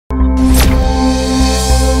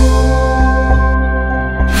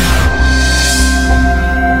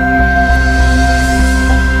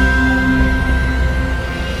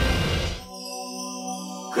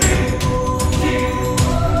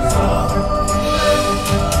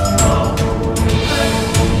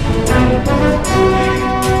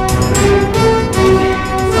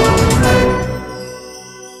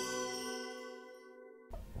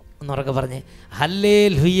എന്നൊക്കെ പറഞ്ഞ്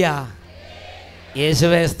ഹല്ലേലൂയ.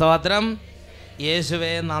 യേശുവേ സ്തോത്രം,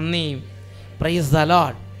 യേശുവേ നന്ദി. Price the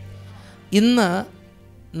Lord. ഇന്ന്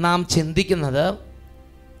നാം ചിന്തിക്കുന്നത്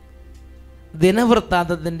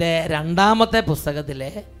ദിനവൃത്താന്തത്തിൻ്റെ 2-ാമത്തെ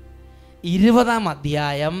പുസ്തകത്തിലെ 20-ാം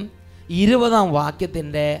അധ്യായം 20-ാം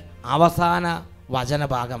വാക്യത്തിൻ്റെ അവസാന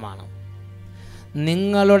വചനഭാഗമാണ്.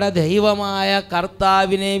 നിങ്ങളുടെ ദൈവമായ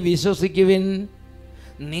കർത്താവിനെ വിശ്വസിക്കുവിൻ,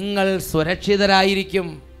 നിങ്ങൾ സുരക്ഷിതരായിരിക്കും.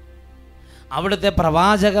 അവിടുത്തെ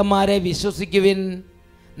പ്രവാചകന്മാരെ വിശ്വസിക്കുവിൻ,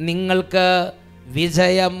 നിങ്ങൾക്ക്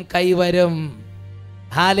വിജയം കൈവരും.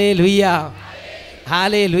 Hallelujah,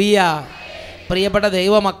 hallelujah. പ്രിയപ്പെട്ട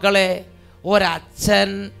ദൈവമക്കളെ, ഒരച്ഛൻ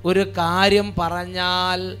ഒരു കാര്യം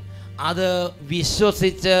പറഞ്ഞാൽ അത്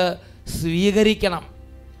വിശ്വസിച്ച് സ്വീകരിക്കണം.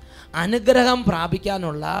 അനുഗ്രഹം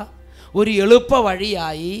പ്രാപിക്കാനുള്ള ഒരു എളുപ്പ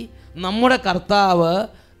വഴിയായി നമ്മുടെ കർത്താവ്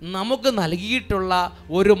നമുക്ക് നൽകിയിട്ടുള്ള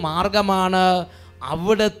ഒരു മാർഗമാണ്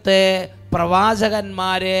അവിടുത്തെ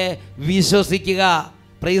പ്രവാചകന്മാരെ വിശ്വസിക്കുക.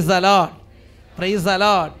 Praise the lord, praise the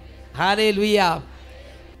lord, hallelujah.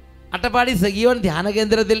 Attappadi സഗീവൻ ധ്യാന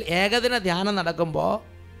കേന്ദ്രത്തിൽ ഏകദിന ധ്യാനം നടക്കുമ്പോൾ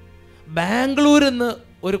ബാംഗ്ലൂരിൽ നിന്ന്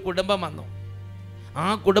ഒരു കുടുംബം വന്നു. ആ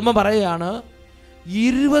കുടുംബം പറയുകയാണ്,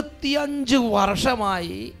 25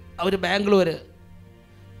 വർഷമായി അവർ ബാംഗ്ലൂർ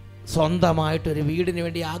സ്വന്തമായിട്ടൊരു വീടിന്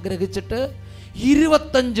വേണ്ടി ആഗ്രഹിച്ചിട്ട്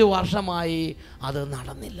 25 വർഷമായി അത്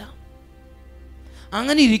നടന്നില്ല.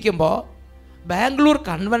 അങ്ങനെ ഇരിക്കുമ്പോൾ ബാംഗ്ലൂർ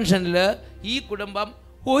കൺവെൻഷനിൽ ഈ കുടുംബം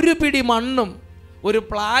ഒരു പിടി മണ്ണും ഒരു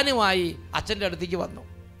പ്ലാനുമായി അച്ഛൻ്റെ അടുത്തേക്ക് വന്നു.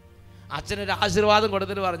 അച്ഛനൊരു ആശീർവാദം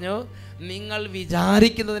കൊടുത്തിട്ട് പറഞ്ഞു, നിങ്ങൾ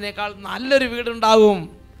വിചാരിക്കുന്നതിനേക്കാൾ നല്ലൊരു വീടുണ്ടാവും.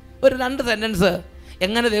 ഒരു 2 സെൻറ്റൻസ്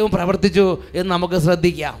എങ്ങനെ ദൈവം പ്രവർത്തിച്ചു എന്ന് നമുക്ക്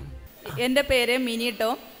ശ്രദ്ധിക്കാം. എൻ്റെ പേര്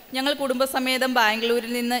മിനിട്ടോ. ഞങ്ങൾ കുടുംബസമേതം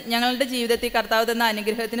ബാംഗ്ലൂരിൽ നിന്ന് ഞങ്ങളുടെ ജീവിതത്തിൽ കർത്താവ് തന്ന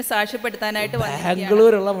അനുഗ്രഹത്തിന് സാക്ഷ്യപ്പെടുത്താനായിട്ട്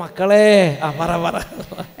ബാംഗ്ലൂരുള്ള മക്കളെ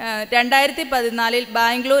 2014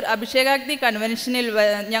 ബാംഗ്ലൂർ അഭിഷേകാഗ്നി കൺവെൻഷനിൽ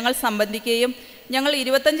ഞങ്ങൾ സംബന്ധിക്കുകയും ഞങ്ങൾ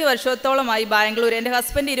 25 വർഷത്തോളമായി ബാംഗ്ലൂർ, എൻ്റെ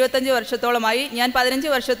ഹസ്ബൻഡ് 25 വർഷത്തോളമായി, ഞാൻ 15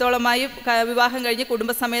 വർഷത്തോളമായി വിവാഹം കഴിഞ്ഞ്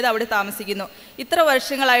കുടുംബസമേതം അവിടെ താമസിക്കുന്നു. ഇത്ര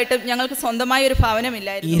വർഷങ്ങളായിട്ടും ഞങ്ങൾക്ക് സ്വന്തമായി ഒരു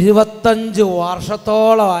ഭവനമില്ലായിരുന്നു. 25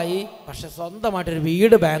 വർഷത്തോളമായി, പക്ഷെ സ്വന്തമായിട്ടൊരു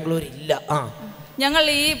വീട് ബാംഗ്ലൂർ ഇല്ല. ഞങ്ങൾ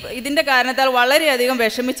ഇതിൻ്റെ കാരണത്താൽ വളരെയധികം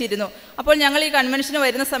വിഷമിച്ചിരുന്നു. അപ്പോൾ ഞങ്ങൾ ഈ കൺവെൻഷന്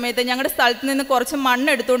വരുന്ന സമയത്ത് ഞങ്ങളുടെ സ്ഥലത്ത് നിന്ന് കുറച്ച് മണ്ണ്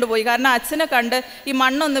എടുത്തുകൊണ്ട് പോയി. കാരണം അച്ഛനെ കണ്ട് ഈ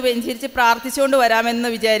മണ്ണൊന്ന് വെഞ്ചരിച്ച് പ്രാർത്ഥിച്ചുകൊണ്ട് വരാമെന്ന്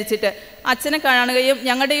വിചാരിച്ചിട്ട് അച്ഛനെ കാണുകയും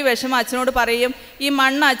ഞങ്ങളുടെ ഈ വിഷമം അച്ഛനോട് പറയുകയും ഈ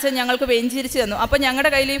മണ്ണ് അച്ഛൻ ഞങ്ങൾക്ക് വെഞ്ചരിച്ച് തന്നു. അപ്പോൾ ഞങ്ങളുടെ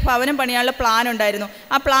കയ്യിൽ ഈ ഭവനം പണിയാനുള്ള പ്ലാൻ ഉണ്ടായിരുന്നു.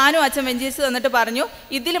 ആ പ്ലാനും അച്ഛൻ വെഞ്ചരിച്ച് തന്നിട്ട് പറഞ്ഞു,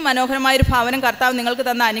 ഇതിലും മനോഹരമായൊരു ഭവനം കർത്താവ് നിങ്ങൾക്ക്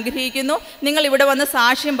തന്ന് അനുഗ്രഹിക്കുന്നു, നിങ്ങൾ ഇവിടെ വന്ന്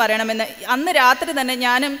സാക്ഷ്യം പറയണമെന്ന്. അന്ന് രാത്രി തന്നെ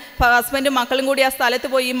ഞാനും ഹസ്ബൻഡും മക്കളും കൂടി ആ സ്ഥലത്ത്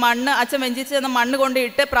പോയി ഈ മണ്ണ്, അച്ഛൻ വെഞ്ചരിച്ച് തന്ന മണ്ണ് കൊണ്ട്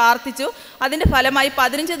ഇട്ട് പ്രാർത്ഥിച്ചു. അതിൻ്റെ ഫലമായി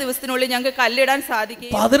 15 ദിവസത്തിനുള്ളിൽ ഞങ്ങൾക്ക് കല്ലിടാൻ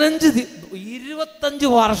സാധിക്കും. 25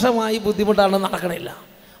 വർഷമായി ബുദ്ധിമുട്ടാണ്, നടക്കണില്ല.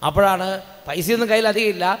 അപ്പോഴാണ് പൈസയൊന്നും കയ്യിൽ അധികം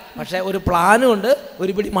ഇല്ല, പക്ഷെ ഒരു പ്ലാനും ഉണ്ട്,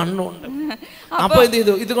 ഒരു പിടി മണ്ണും ഉണ്ട്. അപ്പൊ എന്ത്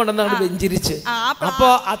ചെയ്തു, ഇത് കൊണ്ടുവന്ന് വെഞ്ചിരിച്ച്. അപ്പൊ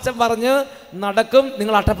അച്ഛൻ പറഞ്ഞു, നടക്കും,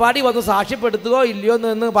 നിങ്ങൾ അട്ടപ്പാടി വന്ന് സാക്ഷ്യപ്പെടുത്തുകയോ ഇല്ലയോ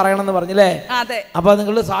എന്ന് പറയണമെന്ന് പറഞ്ഞില്ലേ? അപ്പൊ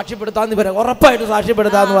നിങ്ങൾ സാക്ഷ്യപ്പെടുത്താന്ന് പറയാം, ഉറപ്പായിട്ട്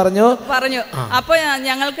സാക്ഷ്യപ്പെടുത്താന്ന് പറഞ്ഞു. അപ്പൊ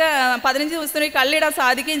ഞങ്ങൾക്ക് 15 ദിവസത്തിനുള്ളിൽ കല്ലിടാൻ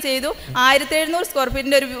സാധിക്കുകയും ചെയ്തു. 1700 സ്ക്വയർ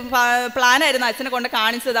ഫീറ്റിന്റെ ഒരു പ്ലാനായിരുന്നു അച്ഛനെ കൊണ്ട്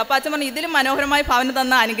കാണിച്ചത്. അപ്പൊ അച്ഛൻ പറഞ്ഞു, ഇതിലും മനോഹരമായ ഭവനം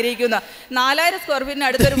തന്ന് അനുഗ്രഹിക്കുന്ന 4000 സ്ക്വയർ ഫീറ്റിന്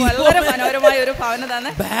അടുത്തൊരു വളരെ മനോഹരമായ ഒരു ഭവനം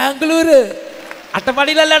തന്നെ ബാംഗ്ലൂര്,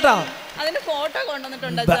 അട്ടപ്പാടിയിലല്ലോ. അതിന്റെ ഫോട്ടോ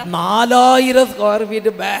കൊണ്ടുവന്നിട്ടുണ്ട്. 4000 സ്ക്വയർ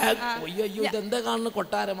ഫീറ്റ് ബാഗ്. അയ്യോ, ഇതെന്താ കാണുന്ന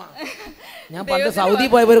കൊട്ടാരമാ. ഞാൻ പണ്ട് സൗദി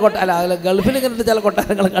പോയപ്പോ ഒരു കൊട്ടാര, ഗൾഫിൽ ഇങ്ങനത്തെ ചില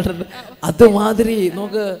കൊട്ടാരങ്ങൾ കണ്ടിട്ടുണ്ട്. അതുമാതിരി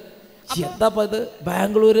നോക്ക്, എന്താ ഇത്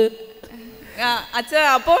ബാംഗ്ലൂര്. അച്ഛ,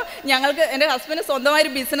 അപ്പോൾ ഞങ്ങൾക്ക് എൻ്റെ ഹസ്ബൻഡ് സ്വന്തമായൊരു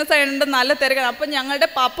ബിസിനസ് ആയതുകൊണ്ട് നല്ല തിരക്കാണ്. അപ്പം ഞങ്ങളുടെ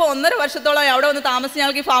പപ്പ 1.5 വർഷത്തോളം അവിടെ വന്ന് താമസിച്ച്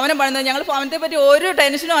ഞങ്ങൾക്ക് ഈ ഭവനം പണിത് ഞങ്ങൾ ഭവനത്തെ പറ്റി ഒരു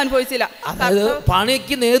ടെൻഷനും അനുഭവിച്ചില്ല. അതായത്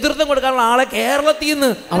പണിക്ക് നേതൃത്വം കൊടുക്കാനുള്ള ആളെ കേരളത്തിൽ നിന്ന്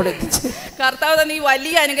അവിടെ കർത്താവ് തന്നെ ഈ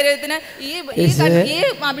വലിയ അനുഗ്രഹത്തിന് ഈ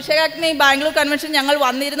അഭിഷേകാഗ്നി ബാംഗ്ലൂർ കൺവെൻഷൻ ഞങ്ങൾ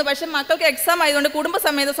വന്നിരുന്നു. പക്ഷെ മക്കൾക്ക് എക്സാം ആയതുകൊണ്ട്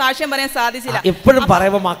കുടുംബസമേതം സാക്ഷ്യം പറയാൻ സാധിച്ചില്ല. എപ്പോഴും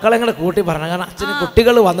പറയുമ്പോൾ മക്കളെ കൂട്ടി പറയണം, കാരണം അച്ഛന്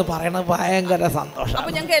കുട്ടികൾ വന്ന് പറയണത് ഭയങ്കര സന്തോഷം.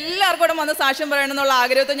 അപ്പൊ ഞങ്ങൾക്ക് എല്ലാവർക്കും വന്ന് സാക്ഷ്യം പറയണം എന്നുള്ള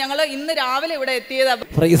ആഗ്രഹത്തിൽ ഞങ്ങൾ ഇന്ന് രാവിലെ ഇവിടെ എത്തിയത്.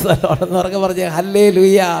 പ്രൈസ് ദി ലോർഡ് എന്ന് പറഞ്ഞ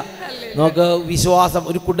ഹല്ലേലൂയ. നമുക്ക് വിശ്വാസം,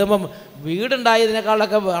 ഒരു കുടുംബം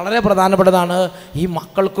വീടുണ്ടായതിനേക്കാളൊക്കെ വളരെ പ്രധാനപ്പെട്ടതാണ് ഈ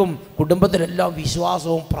മക്കൾക്കും കുടുംബത്തിലെല്ലാം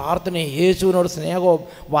വിശ്വാസവും പ്രാർത്ഥനയും യേശുവിനോട് സ്നേഹവും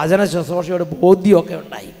വചന ശുശ്രൂഷയോട് ബോധ്യമൊക്കെ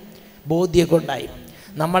ഉണ്ടായി.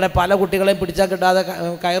 നമ്മുടെ പല കുട്ടികളെയും പിടിച്ചാൽ കിട്ടാതെ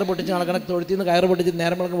കയറ് പൊട്ടിച്ച് നടക്കണ, തൊഴുത്തിൽ നിന്ന് കയറ് പൊട്ടിച്ച്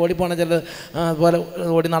നേരം വിളക്ക് ഓടിപ്പോണ ചില പോലെ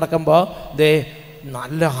ഓടി നടക്കുമ്പോൾ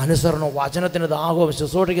നല്ല അനുസരണവും വചനത്തിന് ദാഹവും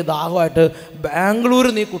ശുശ്രൂഷയ്ക്ക് ദാഹമായിട്ട് ബാംഗ്ലൂരിൽ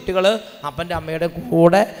നിന്ന് ഈ കുട്ടികൾ അപ്പൻ്റെ അമ്മയുടെ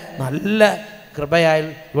കൂടെ നല്ല കൃപയായി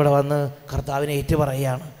ഇവിടെ വന്ന് കർത്താവിനെ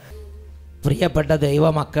ഏറ്റുപറയുകയാണ്. പ്രിയപ്പെട്ട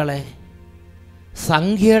ദൈവമക്കളെ,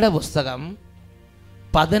 സംഖ്യയുടെ പുസ്തകം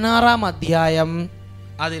 16-ാം അധ്യായം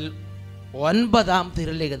അതിൽ 9-ാം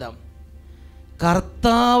തിരുലിഖിതം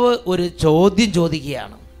കർത്താവ് ഒരു ചോദ്യം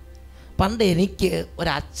ചോദിക്കുകയാണ്. പണ്ട് എനിക്ക്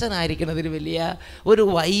ഒരച്ഛനായിരിക്കണതിൽ വലിയ ഒരു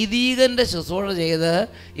വൈദികൻ്റെ ശുശ്രൂഷ ചെയ്ത്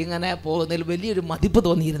ഇങ്ങനെ പോകുന്നതിൽ വലിയൊരു മതിപ്പ്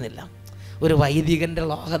തോന്നിയിരുന്നില്ല. ഒരു വൈദികൻ്റെ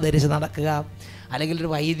ലോഹ ധരിച്ച് നടക്കുക, അല്ലെങ്കിൽ ഒരു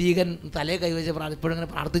വൈദികൻ തലേ കൈവച്ച് എപ്പോഴും ഇങ്ങനെ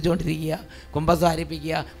പ്രാർത്ഥിച്ചുകൊണ്ടിരിക്കുക,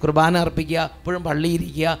 കുമ്പസാരിപ്പിക്കുക, കുർബാന അർപ്പിക്കുക, എപ്പോഴും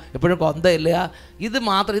പള്ളിയിരിക്കുക, എപ്പോഴും കൊന്തയില്ല, ഇത്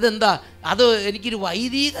മാത്രം. ഇതെന്താ? അത് എനിക്കൊരു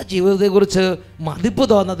വൈദിക ജീവിതത്തെക്കുറിച്ച് മതിപ്പ്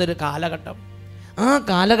തോന്നുന്നതൊരു കാലഘട്ടം. ആ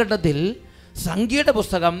കാലഘട്ടത്തിൽ സംഖ്യയുടെ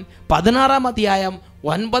പുസ്തകം 16-ാം അധ്യായം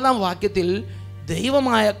 9-ാം വാക്യത്തിൽ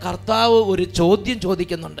ദൈവമായ കർത്താവ് ഒരു ചോദ്യം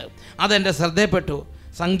ചോദിക്കുന്നുണ്ട്. അതെൻ്റെ ശ്രദ്ധയിൽപ്പെട്ടു.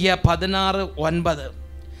 സംഖ്യ 16:9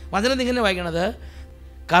 വചനം ഇങ്ങനെ വായിക്കണത്: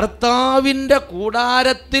 കർത്താവിൻ്റെ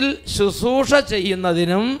കൂടാരത്തിൽ ശുശ്രൂഷ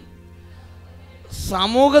ചെയ്യുന്നതിനും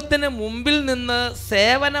സമൂഹത്തിന് മുമ്പിൽ നിന്ന്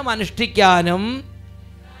സേവനമനുഷ്ഠിക്കാനും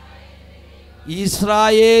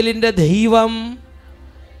ഇസ്രായേലിൻ്റെ ദൈവം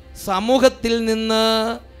സമൂഹത്തിൽ നിന്ന്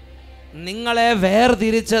നിങ്ങളെ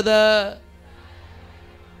വേർതിരിച്ചത്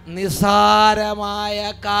നിസ്സാരമായ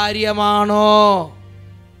കാര്യമാണോ?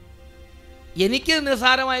 എനിക്ക്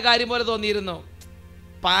നിസ്സാരമായ കാര്യം പോലെ തോന്നിയിരുന്നു.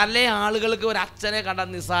 പല ആളുകൾക്ക് ഒരു അച്ഛനെ കണ്ട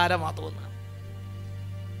നിസ്സാരമാണ് തോന്നുന്നത്.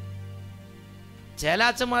 ചില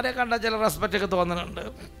അച്ഛന്മാരെ കണ്ട ചില റെസ്പെക്റ്റ് ഒക്കെ തോന്നുന്നുണ്ട്.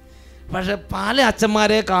 പക്ഷെ പല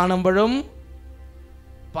അച്ഛന്മാരെ കാണുമ്പോഴും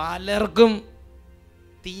പലർക്കും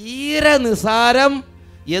തീരെ നിസ്സാരം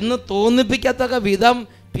എന്ന് തോന്നിപ്പിക്കത്തക്ക വിധം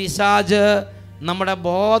പിശാച് നമ്മുടെ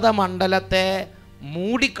ബോധമണ്ഡലത്തെ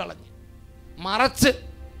മൂടിക്കളഞ്ഞ് മറച്ച്.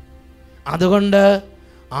 അതുകൊണ്ട്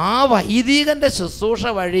ആ വൈദികൻ്റെ ശുശ്രൂഷ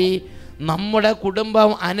വഴി നമ്മുടെ കുടുംബം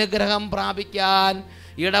അനുഗ്രഹം പ്രാപിക്കാൻ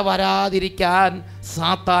ഇടവരാതിരിക്കാൻ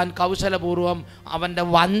സാത്താൻ കൗശലപൂർവം അവൻ്റെ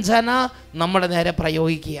വഞ്ചന നമ്മുടെ നേരെ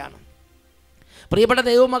പ്രയോഗിക്കുകയാണ്. പ്രിയപ്പെട്ട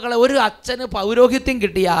ദൈവമക്കളെ, ഒരു അച്ഛന് പൗരോഹിത്യം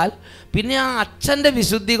കിട്ടിയാൽ പിന്നെ ആ അച്ഛൻ്റെ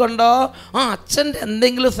വിശുദ്ധി കൊണ്ടോ ആ അച്ഛൻ്റെ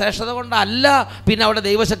എന്തെങ്കിലും ശ്രേഷ്ഠത കൊണ്ടോ അല്ല പിന്നെ അവിടെ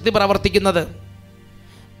ദൈവശക്തി പ്രവർത്തിക്കുന്നത്.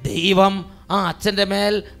 ദൈവം ആ അച്ഛൻ്റെ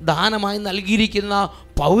മേൽ ദാനമായി നൽകിയിരിക്കുന്ന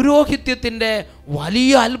പൗരോഹിത്യത്തിൻ്റെ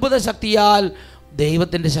വലിയ അത്ഭുത ശക്തിയാൽ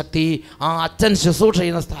ദൈവത്തിൻ്റെ ശക്തി ആ അച്ഛൻ ശുശ്രൂഷ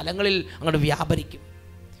ചെയ്യുന്ന സ്ഥലങ്ങളിൽ അങ്ങോട്ട് വ്യാപരിക്കും.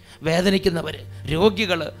 വേദനിക്കുന്നവർ,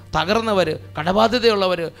 രോഗികൾ, തകർന്നവർ,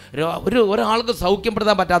 കടബാധ്യതയുള്ളവർ, ഒരാൾക്ക്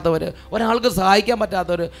സൗഖ്യപ്പെടുത്താൻ പറ്റാത്തവർ, ഒരാൾക്ക് സഹായിക്കാൻ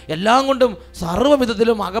പറ്റാത്തവർ, എല്ലാം കൊണ്ടും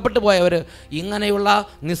സർവ്വവിധത്തിലും അകപ്പെട്ടു പോയവർ, ഇങ്ങനെയുള്ള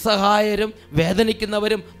നിസ്സഹായരും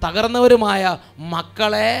വേദനിക്കുന്നവരും തകർന്നവരുമായ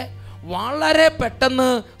മക്കളെ വളരെ പെട്ടെന്ന്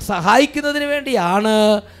സഹായിക്കുന്നതിന് വേണ്ടിയാണ്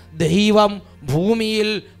ദൈവം ഭൂമിയിൽ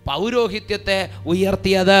പൗരോഹിത്യത്തെ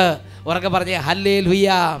ഉയർത്തിയത്. ഉറക്കെ പറഞ്ഞേ ഹല്ലേലൂയ,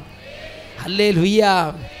 ഹല്ലേലൂയ.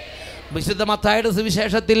 വിശുദ്ധ മത്തായിയുടെ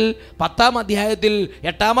സുവിശേഷത്തിൽ 10-ാം അധ്യായത്തിൽ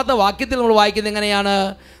 8-ാമത്തെ വാക്യത്തിൽ നമ്മൾ വായിക്കുന്നത് എങ്ങനെയാണ്?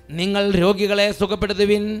 നിങ്ങൾ രോഗികളെ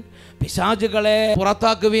സുഖപ്പെടുത്തുവിൻ, പിശാചുകളെ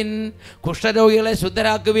പുറത്താക്കുവിൻ, കുഷ്ഠരോഗികളെ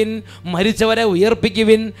ശുദ്ധരാക്കുവിൻ, മരിച്ചവരെ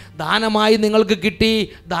ഉയർപ്പിക്കുവിൻ, ദാനമായി നിങ്ങൾക്ക് കിട്ടി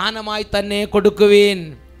ദാനമായി തന്നെ കൊടുക്കുവിൻ.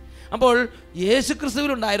 അപ്പോൾ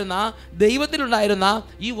യേശുക്രിസ്തുവിലുണ്ടായിരുന്ന ദൈവത്തിലുണ്ടായിരുന്ന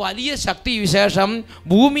ഈ വലിയ ശക്തി വിശേഷം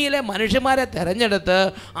ഭൂമിയിലെ മനുഷ്യന്മാരെ തിരഞ്ഞെടുത്ത്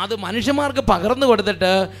അത് മനുഷ്യന്മാർക്ക് പകർന്നു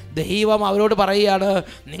കൊടുത്തിട്ട് ദൈവം അവരോട് പറയുകയാണ്,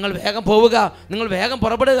 നിങ്ങൾ വേഗം പോവുക, നിങ്ങൾ വേഗം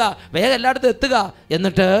പുറപ്പെടുക, വേഗം എല്ലായിടത്തും എത്തുക,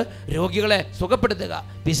 എന്നിട്ട് രോഗികളെ സുഖപ്പെടുത്തുക,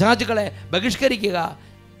 പിശാചുകളെ ബഹിഷ്കരിക്കുക,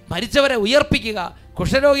 മരിച്ചവരെ ഉയർപ്പിക്കുക,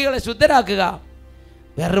 കുഷ്ഠരോഗികളെ ശുദ്ധരാക്കുക.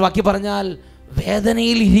 വേറൊരു വാക്യം പറഞ്ഞാൽ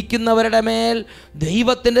വേദനയിൽ ഇരിക്കുന്നവരുടെ മേൽ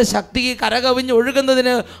ദൈവത്തിൻ്റെ ശക്തി കരകവിഞ്ഞ്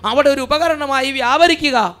ഒഴുകുന്നതിന് അവിടെ ഒരു ഉപകരണമായി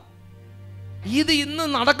വ്യാപരിക്കുക. ഇത് ഇന്ന്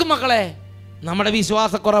നടക്കും മക്കളെ. നമ്മുടെ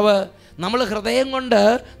വിശ്വാസക്കുറവ്, നമ്മൾ ഹൃദയം കൊണ്ട്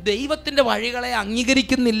ദൈവത്തിൻ്റെ വഴികളെ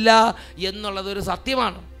അംഗീകരിക്കുന്നില്ല എന്നുള്ളതൊരു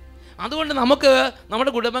സത്യമാണ്. അതുകൊണ്ട് നമുക്ക്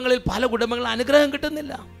നമ്മുടെ കുടുംബങ്ങളിൽ പല കുടുംബങ്ങളിൽ അനുഗ്രഹം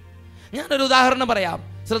കിട്ടുന്നില്ല. ഞാനൊരു ഉദാഹരണം പറയാം,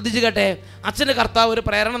 ശ്രദ്ധിച്ചു കേട്ടെ. അച്ഛന് കർത്താവ് ഒരു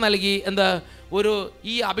പ്രേരണ നൽകി. എന്ത്?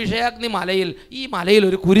 ഈ അഭിഷേകാഗ്നി മലയിൽ, ഈ മലയിൽ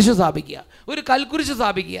ഒരു കുരിശ് സ്ഥാപിക്കുക, ഒരു കൽക്കുരിശ്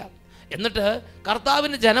സ്ഥാപിക്കുക. എന്നിട്ട്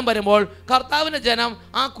കർത്താവിൻ്റെ ജനം വരുമ്പോൾ കർത്താവിൻ്റെ ജനം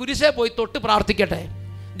ആ കുരിശെ പോയി തൊട്ട് പ്രാർത്ഥിക്കട്ടെ,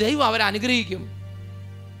 ദൈവം അവരെ അനുഗ്രഹിക്കും.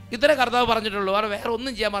 ഇത്രേ കർത്താവ് പറഞ്ഞിട്ടുള്ളൂ, വേറെ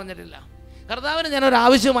ഒന്നും ചെയ്യാൻ പറഞ്ഞിട്ടില്ല. കർത്താവിന് ജനം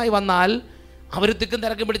ഒരാവശ്യമായി വന്നാൽ അവർ തിക്കും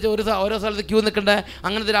തിരക്കും പിടിച്ച് ഓരോ സ്ഥലത്ത് ക്യൂ നിൽക്കണ്ട,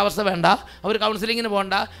 അങ്ങനത്തെ ഒരു അവസ്ഥ വേണ്ട. അവർ കൗൺസിലിങ്ങിന്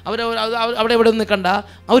പോകണ്ട, അവിടെ ഇവിടെ നിൽക്കണ്ട.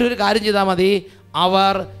 അവരൊരു കാര്യം ചെയ്താൽ മതി,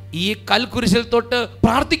 അവർ ഈ കൽക്കുരിശിൽ തൊട്ട്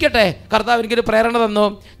പ്രാർത്ഥിക്കട്ടെ. കർത്താവ് എനിക്കൊരു പ്രേരണ തന്നു,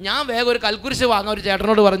 ഞാൻ വേഗം ഒരു കൽക്കുരിശ് വാങ്ങാൻ ഒരു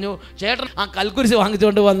ചേട്ടനോട് പറഞ്ഞു. ചേട്ടൻ ആ കൽക്കുരിശ്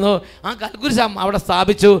വാങ്ങിച്ചുകൊണ്ട് വന്നു. ആ കൽക്കുരിശ് അവിടെ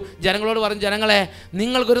സ്ഥാപിച്ചു. ജനങ്ങളോട് പറഞ്ഞു, ജനങ്ങളെ,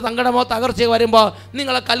 നിങ്ങൾക്കൊരു സങ്കടമോ തകർച്ചയോ വരുമ്പോൾ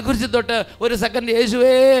നിങ്ങൾ ആ കൽക്കുരിശിൽ തൊട്ട് ഒരു സെക്കൻഡ്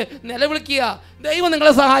യേശുവേ നിലവിളിക്കുക, ദൈവം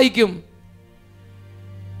നിങ്ങളെ സഹായിക്കും.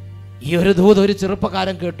 ഈ ഒരു ദൂത് ഒരു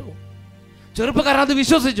ചെറുപ്പക്കാരൻ കേട്ടു. ചെറുപ്പക്കാരൻ അത്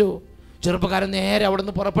വിശ്വസിച്ചു. ചെറുപ്പക്കാരൻ നേരെ അവിടെ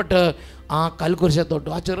നിന്ന് പുറപ്പെട്ട് ആ കൽക്കുരിശെ തൊട്ടു.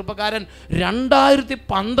 ആ ചെറുപ്പക്കാരൻ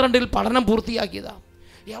 2012 പഠനം പൂർത്തിയാക്കിയതാണ്.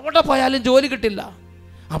 എവിടെ പോയാലും ജോലി കിട്ടില്ല.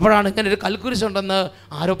 അപ്പോഴാണ് ഇങ്ങനെ ഒരു കൽക്കുരിശുണ്ടെന്ന്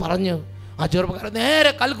ആരോ പറഞ്ഞു. ആ ചെറുപ്പക്കാരൻ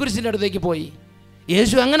നേരെ കൽക്കുരിശിൻ്റെ അടുത്തേക്ക് പോയി.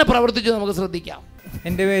 യേശു അങ്ങനെ പ്രവർത്തിച്ചു. നമുക്ക് ശ്രദ്ധിക്കാം.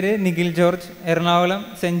 എൻ്റെ പേര് Nikhil George, Ernakulam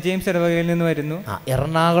saint James ഇടവകയിൽ നിന്ന് വരുന്നു.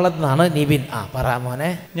 എറണാകുളത്ത് നിന്നാണ് നിവിൻ. പറ മോനെ.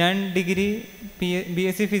 ഞാൻ ഡിഗ്രി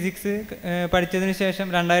BSc ഫിസിക്സ് പഠിച്ചതിന് ശേഷം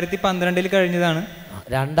 2012 കഴിഞ്ഞതാണ്.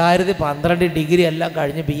 2012 ഡിഗ്രി എല്ലാം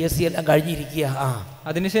കഴിഞ്ഞ് BSc എല്ലാം കഴിഞ്ഞിരിക്കുക.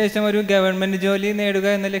 അതിനുശേഷം ഒരു ഗവൺമെൻറ് ജോലി നേടുക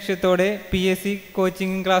എന്ന ലക്ഷ്യത്തോടെ PSc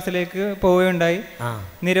കോച്ചിങ് ക്ലാസ്സിലേക്ക് പോവുകയുണ്ടായി.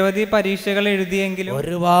 നിരവധി പരീക്ഷകൾ എഴുതിയെങ്കിലും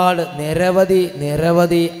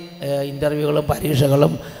നിരവധി ഇൻ്റർവ്യൂകളും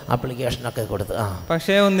പരീക്ഷകളും ആപ്ലിക്കേഷനൊക്കെ കൊടുത്ത്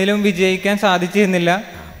പക്ഷേ ഒന്നിലും വിജയിക്കാൻ സാധിച്ചിരുന്നില്ല.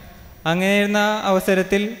 അങ്ങനെയിരുന്ന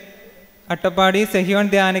അവസരത്തിൽ അട്ടപ്പാടി സെഹിയോൺ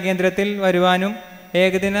ധ്യാന കേന്ദ്രത്തിൽ വരുവാനും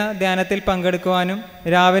ഏകദിന ധ്യാനത്തിൽ പങ്കെടുക്കുവാനും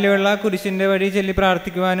രാവിലെയുള്ള കുരിശിൻ്റെ വഴി ചൊല്ലി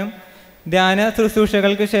പ്രാർത്ഥിക്കുവാനും ധ്യാന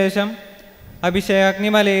ശുശ്രൂഷകൾക്ക് ശേഷം അഭിഷേകാഗ്നി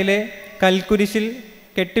മലയിലെ കൽക്കുരിശിൽ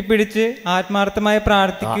കെട്ടിപ്പിടിച്ച് ആത്മാർത്ഥമായി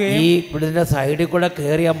പ്രാർത്ഥിക്കുകയും ഈ ഇതിൻ്റെ സൈഡിൽ കൂടെ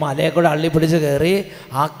കയറി ആ മലയെ കൂടെ അള്ളിപ്പിടിച്ച് കയറി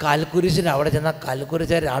ആ കൽക്കുരിശിന് അവിടെ ചെന്ന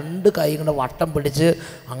കൽക്കുരിശ് 2 കൈ കൊണ്ട് വട്ടം പിടിച്ച്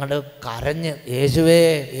അങ്ങോട്ട് കരഞ്ഞ് യേശുവേ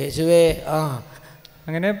യേശുവേ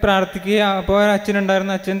അങ്ങനെ പ്രാർത്ഥിക്കുകയും അപ്പോൾ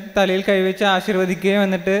അച്ഛനുണ്ടായിരുന്നു. അച്ഛൻ തലയിൽ കൈവച്ച് ആശീർവദിക്കുകയും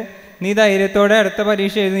എന്നിട്ട് നീ ധൈര്യത്തോടെ അടുത്ത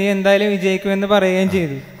പരീക്ഷ എഴുതി, നീ എന്തായാലും വിജയിക്കുമെന്ന് പറയുകയും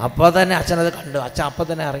ചെയ്തു. അപ്പോൾ തന്നെ അച്ഛനത് കണ്ടു. അച്ഛൻ അപ്പം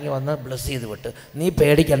തന്നെ ഇറങ്ങി വന്ന് ബ്ലസ് ചെയ്ത് വിട്ട്, നീ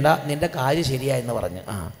പേടിക്കണ്ട, നിന്റെ കാര്യം ശരിയായെന്ന് പറഞ്ഞു.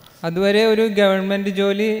 അതുവരെ ഒരു ഗവൺമെൻറ്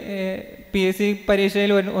ജോലി PSc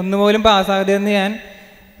പരീക്ഷയിൽ ഒന്നുപോലും പാസ്സാകാതെന്ന് ഞാൻ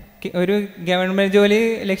ഒരു ഗവൺമെൻറ് ജോലി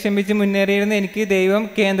ലക്ഷ്യം വെച്ച് മുന്നേറിയിരുന്ന എനിക്ക് ദൈവം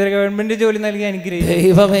കേന്ദ്ര ഗവൺമെൻറ് ജോലി നൽകി അനുഗ്രഹിച്ചു.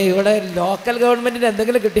 ദൈവമേ, ഇവിടെ ലോക്കൽ ഗവൺമെൻറ്റിന്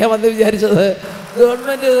എന്തെങ്കിലും കിട്ടിയാൽ വന്ന് വിചാരിച്ചത്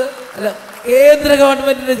ഗവൺമെൻറ് അല്ല, കേന്ദ്ര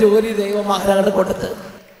ഗവൺമെൻറ്റിൻ്റെ ജോലി ദൈവം അങ്ങോട്ട് കൊടുത്ത്.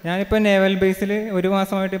 ഞാനിപ്പോൾ നേവൽ ബേസിൽ 1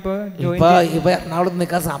 മാസമായിട്ട് ഇപ്പോൾ എറണാകുളത്ത്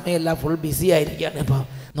നിൽക്കാൻ സമയമില്ല, ഫുൾ ബിസി ആയിരിക്കുകയാണ്. ഇപ്പോൾ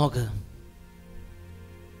നോക്ക്,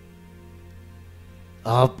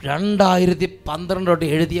 2012 തൊട്ട്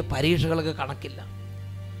എഴുതിയ പരീക്ഷകൾക്ക് കണക്കില്ല,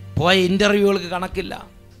 പോയ ഇൻ്റർവ്യൂകൾക്ക് കണക്കില്ല,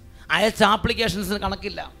 അയച്ച ആപ്ലിക്കേഷൻസിന്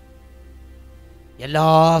കണക്കില്ല. എല്ലാ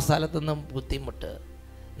സ്ഥലത്തുനിന്നും ബുദ്ധിമുട്ട്,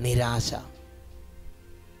 നിരാശ,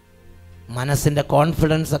 മനസ്സിൻ്റെ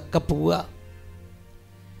കോൺഫിഡൻസ് ഒക്കെ പോവുക,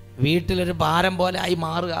 വീട്ടിലൊരു ഭാരം പോലെ ആയി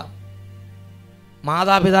മാറുക.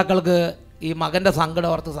 മാതാപിതാക്കൾക്ക് ഈ മകൻ്റെ സങ്കടം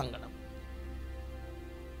ഓർത്ത് സങ്കടം.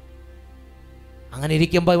 അങ്ങനെ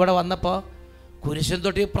ഇരിക്കുമ്പോൾ ഇവിടെ വന്നപ്പോൾ കുരിശൻ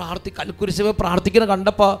തൊട്ടി കൽക്കുരിശ് പ്രാർത്ഥിക്കുന്ന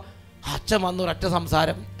കണ്ടപ്പോൾ അച്ഛൻ വന്നു ഒരൊറ്റ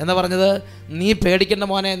സംസാരം. എന്താ പറഞ്ഞത്? നീ പേടിക്കേണ്ട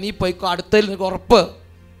മോനെ, നീ പോയിക്കോ, അടുത്തതിൽ നിനക്ക് ഉറപ്പ്.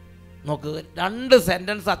 നോക്ക്, 2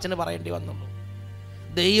 സെൻറ്റൻസ് അച്ഛന് പറയേണ്ടി വന്നുള്ളൂ.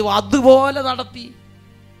 ദൈവം അതുപോലെ നടത്തി.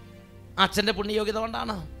 അച്ഛൻ്റെ പുണ്യയോഗ്യത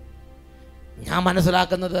കൊണ്ടാണ്. ഞാൻ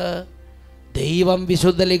മനസ്സിലാക്കുന്നത്, ദൈവം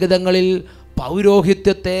വിശുദ്ധ ലിഖിതങ്ങളിൽ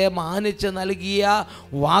പൗരോഹിത്യത്തെ മാനിച്ച് നൽകിയ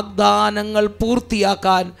വാഗ്ദാനങ്ങൾ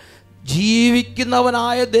പൂർത്തിയാക്കാൻ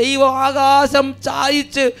ജീവിക്കുന്നവനായ ദൈവം ആകാശം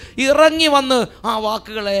ചായിച്ച് ഇറങ്ങി വന്ന് ആ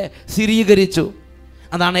വാക്കുകളെ സ്ഥിരീകരിച്ചു.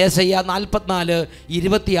 അതാണ് യെശയ്യാ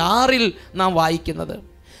 44:26 നാം വായിക്കുന്നത്.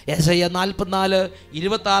 യെശയ്യാ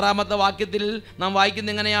 44:26 വാക്യത്തിൽ നാം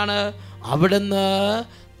വായിക്കുന്നത് ഇങ്ങനെയാണ്: അവിടുന്ന്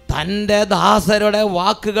തൻ്റെ ദാസരുടെ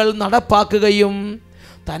വാക്കുകൾ നടപ്പാക്കുകയും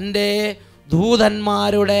തൻ്റെ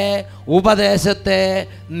ദൂതന്മാരുടെ ഉപദേശത്തെ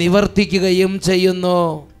നിവർത്തിക്കുകയും ചെയ്യുന്നു.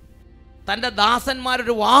 തൻ്റെ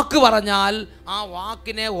ദാസന്മാരൊരു വാക്ക് പറഞ്ഞാൽ ആ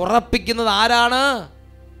വാക്കിനെ ഉറപ്പിക്കുന്നത് ആരാണ്?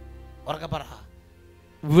 ഉറക്കെ പറ.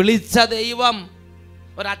 വിളിച്ച ദൈവം.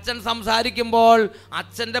 ഒരച്ഛൻ സംസാരിക്കുമ്പോൾ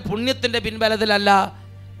അച്ഛൻ്റെ പുണ്യത്തിൻ്റെ പിൻബലത്തിലല്ല,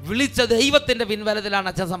 വിളിച്ച ദൈവത്തിൻ്റെ പിൻബലത്തിലാണ്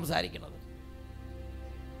അച്ഛൻ സംസാരിക്കുന്നത്.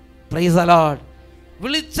 Price the Lord.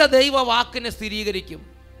 വിളിച്ച ദൈവ വാക്കിനെ സ്ഥിരീകരിക്കും.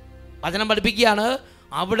 വചനം പഠിപ്പിക്കുകയാണ്,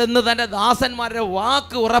 അവിടുന്ന് തൻ്റെ ദാസന്മാരുടെ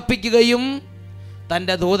വാക്ക് ഉറപ്പിക്കുകയും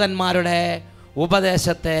തൻ്റെ ദൂതന്മാരുടെ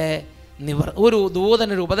ഉപദേശത്തെ ഒരു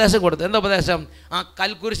ദൂതനൊരു ഉപദേശം കൊടുത്തു. എന്താ ഉപദേശം? ആ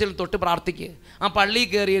കൽക്കുരിശിൽ തൊട്ട് പ്രാർത്ഥിക്ക്, ആ പള്ളിയിൽ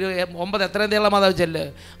കയറി 9 എത്രയും മാതാവ് ചെല്ല്,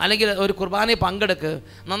 അല്ലെങ്കിൽ ഒരു കുർബാനയിൽ പങ്കെടുക്ക്,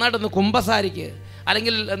 നന്നായിട്ടൊന്ന് കുമ്പസാരിക്ക്,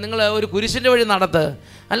 അല്ലെങ്കിൽ നിങ്ങൾ ഒരു കുരിശിൻ്റെ വഴി നടത്ത്,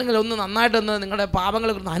 അല്ലെങ്കിൽ ഒന്ന് നന്നായിട്ടൊന്ന് നിങ്ങളുടെ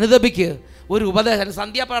പാപങ്ങളെ കുറിച്ച് അനുദപിക്ക്. ഒരു ഉപദേശം.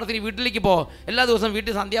 സന്ധ്യാപ്രാർത്ഥന വീട്ടിലേക്ക് പോ, എല്ലാ ദിവസവും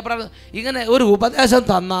വീട്ടിൽ സന്ധ്യാപ്രാർത്ഥന. ഇങ്ങനെ ഒരു ഉപദേശം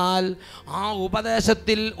തന്നാൽ ആ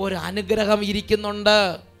ഉപദേശത്തിൽ ഒരു അനുഗ്രഹം ഇരിക്കുന്നുണ്ട്.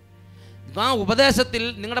 ആ ഉപദേശത്തിൽ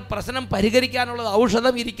നിങ്ങളുടെ പ്രശ്നം പരിഹരിക്കാനുള്ള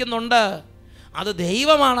ഔഷധം ഇരിക്കുന്നുണ്ട്. അത്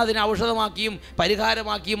ദൈവമാണ് അതിനെ ഔഷധമാക്കിയും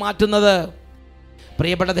പരിഹാരമാക്കിയും മാറ്റുന്നത്.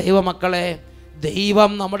 പ്രിയപ്പെട്ട ദൈവമക്കളെ,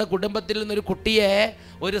 ദൈവം നമ്മുടെ കുടുംബത്തിൽ നിന്നൊരു കുട്ടിയെ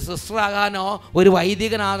ഒരു സിസ്റ്ററാകാനോ ഒരു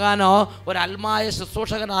വൈദികനാകാനോ ഒരു അൽമായ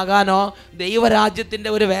ശുശ്രൂഷകനാകാനോ ദൈവരാജ്യത്തിൻ്റെ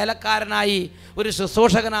ഒരു വേലക്കാരനായി ഒരു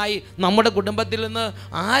ശുശ്രൂഷകനായി നമ്മുടെ കുടുംബത്തിൽ നിന്ന്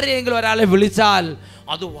ആരെങ്കിലും ഒരാളെ വിളിച്ചാൽ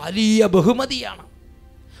അത് വലിയ ബഹുമതിയാണ്,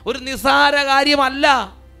 ഒരു നിസ്സാര കാര്യമല്ല.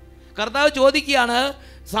 കർത്താവ് ചോദിക്കുകയാണ്,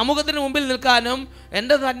 സമൂഹത്തിന് മുമ്പിൽ നിൽക്കാനും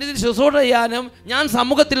എൻ്റെ സന്നിധിയിൽ ശുശ്രൂഷ ചെയ്യാനും ഞാൻ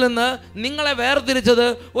സമൂഹത്തിൽ നിന്ന് നിങ്ങളെ വേർതിരിച്ചത്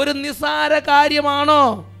ഒരു നിസ്സാര കാര്യമാണോ?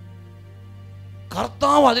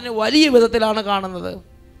 കർത്താവ് അതിനെ വലിയ വിധത്തിലാണ് കാണുന്നത്.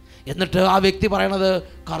 എന്നിട്ട് ആ വ്യക്തി പറയണത്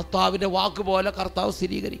കർത്താവിൻ്റെ വാക്ക് പോലെ കർത്താവ്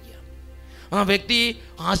സ്ഥിരീകരിക്കുക. ആ വ്യക്തി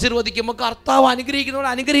ആശീർവദിക്കുമ്പോൾ കർത്താവ് അനുഗ്രഹിക്കുന്നവരെ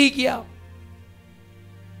അനുഗ്രഹിക്കുക.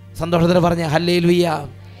 സന്തോഷത്തിന് പറഞ്ഞ ഹല്ലേലൂയ.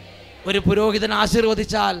 ഒരു പുരോഹിതൻ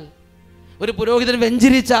ആശീർവദിച്ചാൽ, ഒരു പുരോഹിതൻ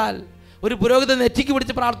വെഞ്ചരിച്ചാൽ, ഒരു പുരോഹിതൻ നെറ്റിക്ക്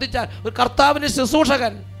പിടിച്ച് പ്രാർത്ഥിച്ചാൽ, ഒരു കർത്താവിൻ്റെ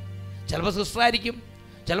ശുശ്രൂഷകൻ, ചിലപ്പോൾ സിസ്റ്ററായിരിക്കും,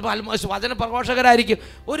 ചിലപ്പോൾ വചന പ്രഘോഷകരായിരിക്കും,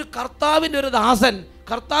 ഒരു കർത്താവിൻ്റെ ഒരു ദാസൻ,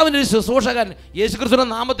 കർത്താവിൻ്റെ ഒരു ശുശ്രൂഷകൻ യേശുക്രിസ്തുവിന്റെ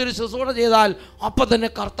നാമത്തിൽ ഒരു ശുശ്രൂഷ ചെയ്താൽ അപ്പം തന്നെ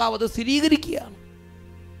കർത്താവ് അത് സ്ഥിരീകരിക്കുകയാണ്.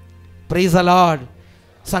 Price the Lord.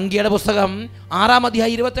 സംഖ്യയുടെ പുസ്തകം 6-ാം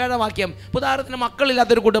അധ്യായം 27-ാം വാക്യം. ഉദാഹരണത്തിന്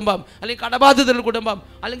മക്കളില്ലാത്തൊരു കുടുംബം, അല്ലെങ്കിൽ കടബാധിതരുടെ കുടുംബം,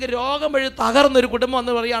 അല്ലെങ്കിൽ രോഗം വഴി തകർന്നൊരു കുടുംബം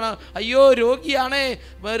എന്ന് പറയുകയാണ്. അയ്യോ രോഗിയാണേ,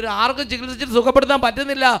 ആർക്കും ചികിത്സിച്ചിട്ട് സുഖപ്പെടുത്താൻ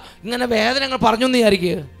പറ്റുന്നില്ല, ഇങ്ങനെ വേദനകൾ പറഞ്ഞു എന്ന്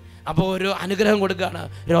വിചാരിക്കുക. അപ്പോൾ ഒരു അനുഗ്രഹം കൊടുക്കുകയാണ്,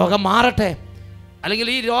 രോഗം മാറട്ടെ, അല്ലെങ്കിൽ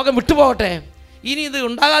ഈ രോഗം വിട്ടുപോകട്ടെ, ഇനി ഇത്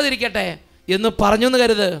ഉണ്ടാകാതിരിക്കട്ടെ എന്ന് പറഞ്ഞു എന്ന്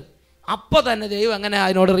കരുത്. അപ്പോൾ തന്നെ ദൈവം അങ്ങനെ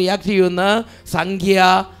അതിനോട് റിയാക്ട് ചെയ്യുമെന്ന് സംഖ്യ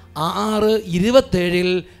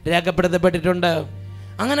 6:27 രേഖപ്പെടുത്തപ്പെട്ടിട്ടുണ്ട്.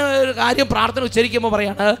 അങ്ങനെ ഒരു കാര്യം പ്രാർത്ഥന ഉച്ചരിക്കുമ്പോൾ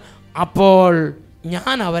പറയാണ്, അപ്പോൾ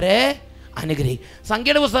ഞാൻ അവരെ അനുഗ്രഹിക്കും.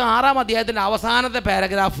 സംഖ്യയുടെ പുസ്തകം 6-ാം അധ്യായത്തിൻ്റെ അവസാനത്തെ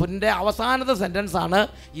പാരഗ്രാഫിൻ്റെ അവസാനത്തെ സെൻറ്റൻസാണ്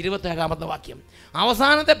 27-ാമത്തെ വാക്യം.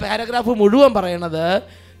 അവസാനത്തെ പാരഗ്രാഫ് മുഴുവൻ പറയണത്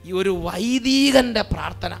ഈ ഒരു വൈദികൻ്റെ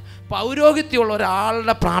പ്രാർത്ഥന, പൗരോഹിത്യമുള്ള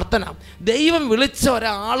ഒരാളുടെ പ്രാർത്ഥന, ദൈവം വിളിച്ച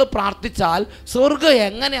ഒരാൾ പ്രാർത്ഥിച്ചാൽ സ്വർഗ്ഗം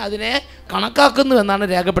എങ്ങനെ അതിനെ കണക്കാക്കുന്നു എന്നാണ്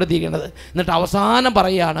രേഖപ്പെടുത്തിയിരിക്കുന്നത്. എന്നിട്ട് അവസാനം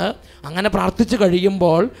പറയുകയാണ്, അങ്ങനെ പ്രാർത്ഥിച്ചു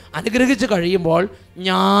കഴിയുമ്പോൾ, അനുഗ്രഹിച്ച് കഴിയുമ്പോൾ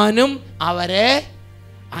ഞാനും അവരെ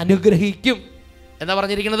അനുഗ്രഹിക്കും എന്താ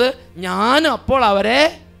പറഞ്ഞിരിക്കുന്നത്? ഞാനും അപ്പോൾ അവരെ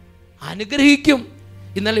അനുഗ്രഹിക്കും.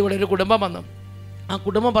 ഇന്നലെ ഇവിടെ ഒരു കുടുംബം വന്നു. ആ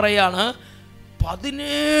കുടുംബം പറയുകയാണ്,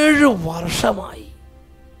 17 വർഷമായി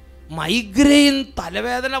മൈഗ്രെയിൻ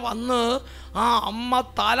തലവേദന വന്ന് ആ അമ്മ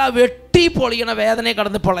തല വെട്ടി പൊളിയണ വേദനയെ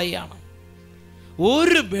കടന്ന് പൊളയുകയാണ്.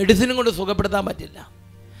 ഒരു മെഡിസിനും കൊണ്ട് സുഖപ്പെടുത്താൻ പറ്റില്ല.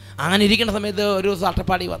 അങ്ങനെ ഇരിക്കുന്ന സമയത്ത് ഒരു ദിവസം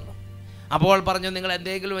അട്ടപ്പാടി വന്നു. അപ്പോൾ പറഞ്ഞു, നിങ്ങൾ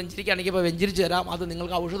എന്തെങ്കിലും വെഞ്ചരിക്കുകയാണെങ്കിൽ ഇപ്പോൾ വെഞ്ചരിച്ച് തരാം, അത്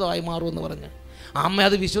നിങ്ങൾക്ക് ഔഷധമായി മാറുമെന്ന് പറഞ്ഞ്. അമ്മ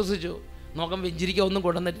അത് വിശ്വസിച്ചു. നോക്കാം, വെഞ്ചരിക്കുക ഒന്നും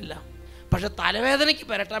കൊണ്ടുവന്നിട്ടില്ല. പക്ഷെ തലവേദനയ്ക്ക്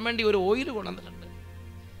പുരട്ടാൻ വേണ്ടി ഒരു ഓയിൽ കൊണ്ടുവന്നിട്ടുണ്ട്.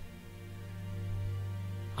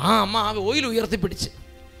 ആ അമ്മ ആ ഓയിൽ ഉയർത്തിപ്പിടിച്ച്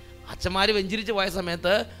അച്ഛന്മാർ വെഞ്ചരിച്ച് പോയ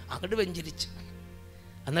സമയത്ത് അങ്ങോട്ട് വെഞ്ചരിച്ച്,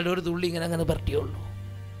 എന്നിട്ട് ഒരു തുള്ളി ഇങ്ങനെ അങ്ങനെ പുരട്ടിയുള്ളൂ.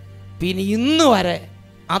 പിന്നെ ഇന്ന് വരെ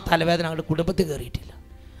ആ തലവേദന അങ്ങോട്ട് കുടുംബത്തിൽ കയറിയിട്ടില്ല.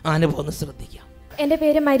 ആ അനുഭവം ഒന്ന് ശ്രദ്ധിക്കാം. എൻ്റെ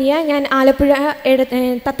പേര് മരിയ. ഞാൻ ആലപ്പുഴ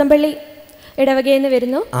തത്തമ്പള്ളി ഇടവകയിൽ നിന്ന്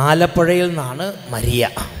വരുന്നു. ആലപ്പുഴയിൽ നിന്നാണ് മരിയ.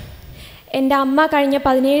 എൻ്റെ അമ്മ കഴിഞ്ഞ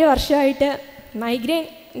 17 വർഷമായിട്ട്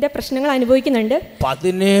മൈഗ്രെയിൻ്റെ പ്രശ്നങ്ങൾ അനുഭവിക്കുന്നുണ്ട്.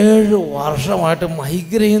 17 വർഷമായിട്ട്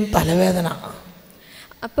മൈഗ്രെയിൻ തലവേദന.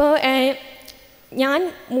 അപ്പോൾ ഞാൻ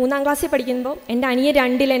 3-ാം ക്ലാസ്സിൽ പഠിക്കുമ്പോൾ എൻ്റെ അനിയൻ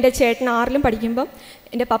 2-ൽ, എൻ്റെ ചേട്ടൻ 6-ലും പഠിക്കുമ്പം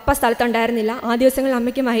എൻ്റെ പപ്പ സ്ഥലത്തുണ്ടായിരുന്നില്ല. ആ ദിവസങ്ങളിൽ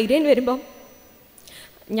അമ്മയ്ക്ക് മൈഗ്രെയിൻ വരുമ്പം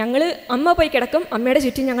അമ്മ പോയി കിടക്കും, അമ്മയുടെ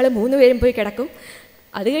ചുറ്റും ഞങ്ങൾ 3 പേരും പോയി കിടക്കും.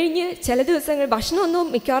 അത് കഴിഞ്ഞ് ചില ദിവസങ്ങൾ ഭക്ഷണമൊന്നും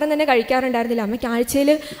മിക്കവാറും തന്നെ കഴിക്കാറുണ്ടായിരുന്നില്ല. അമ്മയ്ക്ക് ആഴ്ചയിൽ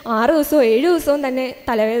 6 ദിവസവും 7 ദിവസവും തന്നെ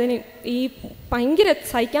തലവേദനയും ഈ ഭയങ്കര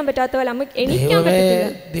സഹിക്കാൻ പറ്റാത്ത പോലെ അമ്മ എണീക്കാൻ പറ്റത്തില്ല.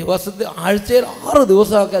 ദിവസത്തിൽ ആഴ്ചയിൽ 6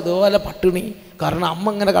 ദിവസമൊക്കെ അതുപോലെ പട്ടിണി. കാരണം അമ്മ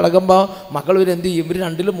ഇങ്ങനെ കിടക്കുമ്പോൾ മക്കൾ ഇവരെന്ത് ചെയ്യും? ഇവർ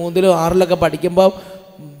 2-ലും 3-ലും 6-ലൊക്കെ പഠിക്കുമ്പോൾ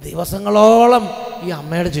ദിവസങ്ങളോളം ഈ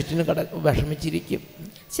അമ്മയുടെ ചുറ്റിനും വിഷമിച്ചിരിക്കും.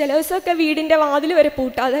 ചില ദിവസമൊക്കെ വീടിൻ്റെ വാതിൽ വരെ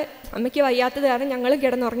പൂട്ടാതെ, അമ്മയ്ക്ക് വയ്യാത്തത് കാരണം ഞങ്ങൾ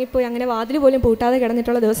കിടന്നുറങ്ങിപ്പോയി അങ്ങനെ വാതിൽ പോലും പൂട്ടാതെ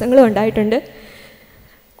കിടന്നിട്ടുള്ള ദിവസങ്ങളും ഉണ്ടായിട്ടുണ്ട്.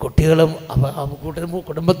 കുട്ടികളും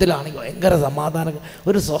കുടുംബത്തിലാണെങ്കിൽ ഭയങ്കര സമാധാനം,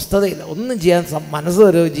 ഒരു സ്വസ്ഥതയില്ല, ഒന്നും ചെയ്യാൻ മനസ്സ്,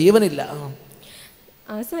 ഒരു ജീവനില്ല.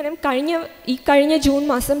 ആ സമയം കഴിഞ്ഞ ജൂൺ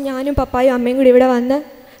മാസം ഞാനും പപ്പായും അമ്മയും കൂടി ഇവിടെ വന്ന്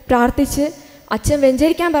പ്രാർത്ഥിച്ച് അച്ഛൻ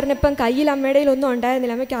വെഞ്ചരിക്കാൻ പറഞ്ഞപ്പം കയ്യിൽ അമ്മയുടെ ഒന്നും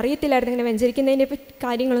ഉണ്ടായിരുന്നില്ല. അമ്മയ്ക്ക് അറിയത്തില്ലായിരുന്നു ഇങ്ങനെ വെഞ്ചരിക്കുന്നതിൻ്റെ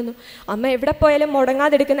കാര്യങ്ങളൊന്നും. അമ്മ എവിടെ പോയാലും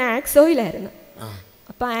മുടങ്ങാതെടുക്കുന്ന ആക്സ് ഓയിലായിരുന്നു.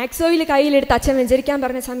 അപ്പോൾ ആക്സ് ഓയിൽ കയ്യിലെടുത്ത് അച്ഛൻ വെഞ്ചരിക്കാൻ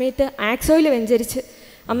പറഞ്ഞ സമയത്ത് ആക്സ് ഓയിൽ വെഞ്ചരിച്ച്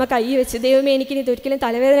അമ്മ കൈ വെച്ച്, ദൈവമേ എനിക്കിനി ഇതൊരിക്കലും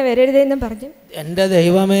തലവേദന വരരുതെന്നും പറഞ്ഞു. എൻ്റെ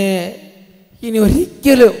ദൈവമേ ഇനി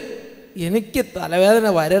ഒരിക്കലും എനിക്ക് തലവേദന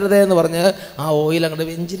വരരുതേ എന്ന് പറഞ്ഞ് ആ ഓയിൽ അങ്ങോട്ട്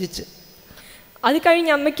വെഞ്ചരിച്ച്. അത്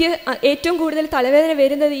കഴിഞ്ഞ് അമ്മയ്ക്ക് ഏറ്റവും കൂടുതൽ തലവേദന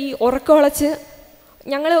വരുന്നത് ഈ ഉറക്കമുളച്ച്.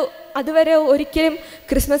 ഞങ്ങൾ അതുവരെ ഒരിക്കലും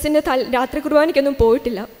ക്രിസ്മസിൻ്റെ രാത്രി കുർബാനയ്ക്കൊന്നും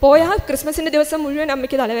പോയിട്ടില്ല. പോയാൽ ക്രിസ്മസിൻ്റെ ദിവസം മുഴുവൻ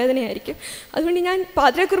അമ്മയ്ക്ക് തലവേദനയായിരിക്കും. അതുകൊണ്ട് ഞാൻ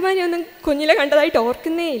പാതിര കുർബാനയൊന്നും കുഞ്ഞിലെ കണ്ടതായിട്ട്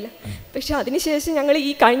ഓർക്കുന്നേ ഇല്ല. പക്ഷെ അതിനുശേഷം ഞങ്ങൾ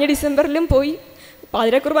ഈ കഴിഞ്ഞ ഡിസംബറിലും പോയി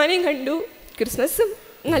പാതിര കുർബാനയും കണ്ടു, ക്രിസ്മസും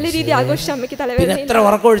നല്ല രീതിയിൽ ആഘോഷിച്ച അമ്മയ്ക്ക് തലവേദന. എത്ര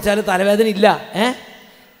ഉറക്കം ഒഴിച്ചാലും തലവേദന ഇല്ല.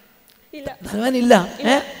 തലവേദന ഇല്ല.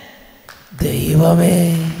 ദൈവമേ,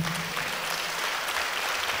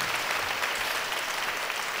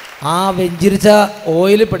 ആ വെഞ്ചരിച്ച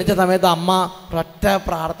ഓയിൽ പിടിച്ച സമയത്ത് അമ്മ ഒറ്റ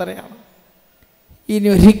പ്രാർത്ഥനയാണ്, ഇനി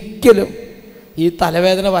ഒരിക്കലും ഈ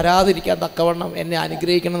തലവേദന വരാതിരിക്കാൻ തക്കവണ്ണം എന്നെ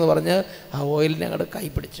അനുഗ്രഹിക്കണം എന്ന് പറഞ്ഞ് ആ ഓയിലിനെ അങ്ങോട്ട് കൈ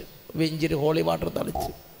പിടിച്ചു വെഞ്ചിരി ഹോളി വാട്ടർ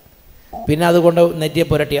തളിച്ച്. പിന്നെ അതുകൊണ്ട് നെറ്റിയെ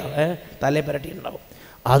പുരട്ടിയാണ്, തലയെ പുരട്ടിയിട്ടുണ്ടാവും,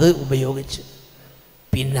 അത് ഉപയോഗിച്ച്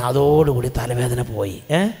പിന്നെ അതോടുകൂടി തലവേദന പോയി.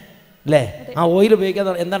 അല്ലേ? ആ ഓയിൽ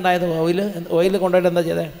ഉപയോഗിക്കാതെ എന്താ ഉണ്ടായത്? ഓയിൽ കൊണ്ടുപോയിട്ട് എന്താ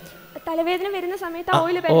ചെയ്തത്? തലവേദന വരുന്ന സമയത്ത്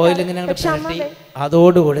ഓയിലിങ്ങനെ അങ്ങോട്ട് പുരട്ടി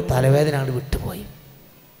അതോടുകൂടി തലവേദന അങ്ങോട്ട് വിട്ടുപോയി.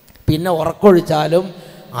 പിന്നെ ഉറക്കൊഴിച്ചാലും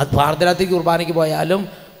അത് പാർത്തരാത്രിക്ക് കുർബാനയ്ക്ക് പോയാലും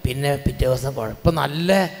പിന്നെ പിറ്റേ ദിവസം കുഴപ്പം നല്ല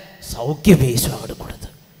സൗഖ്യ പേശു അങ്ങോട്ട് കൊടുത്ത്.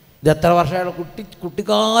 ഇത് എത്ര വർഷമായുള്ള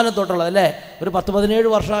കുട്ടിക്കാലം തൊട്ടുള്ളത് അല്ലേ? ഒരു 10-17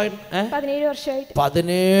 വർഷമായിട്ട്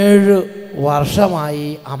 17 വർഷമായി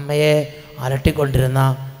അമ്മയെ അലട്ടിക്കൊണ്ടിരുന്ന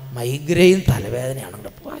മൈഗ്രെയിൻ തലവേദനയാണ്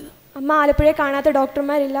ഇവിടെ പോയത്. അമ്മ ആലപ്പുഴയെ കാണാത്ത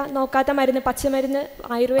ഡോക്ടർമാരില്ല, നോക്കാത്ത മരുന്ന്, പച്ചമരുന്ന്,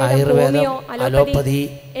 ആയുർവേദം, അലോപ്പതി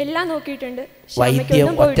എല്ലാം നോക്കിയിട്ടുണ്ട്. വൈദ്യം,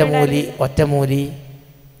 ഒറ്റമൂലി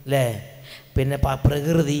അല്ലേ, പിന്നെ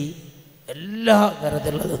പ്രകൃതി, എല്ലാ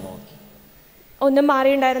തരത്തിലുള്ളത് നോക്കി, ഒന്നും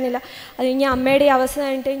മാറിയിട്ടുണ്ടായിരുന്നില്ല. അത് കഴിഞ്ഞ് അമ്മയുടെ ഈ അവസ്ഥ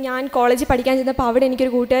കഴിഞ്ഞിട്ട് ഞാൻ കോളേജിൽ പഠിക്കാൻ ചെന്നപ്പോൾ അവിടെ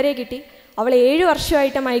എനിക്കൊരു കൂട്ടുകാരെ കിട്ടി. അവൾ 7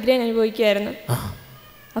 വർഷമായിട്ട് മൈഗ്രെയിൻ അനുഭവിക്കുകയായിരുന്നു.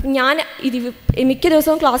 അപ്പം ഞാൻ മിക്ക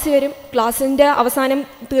ദിവസവും ക്ലാസ്സിൽ വരും, ക്ലാസ്സിൻ്റെ അവസാനം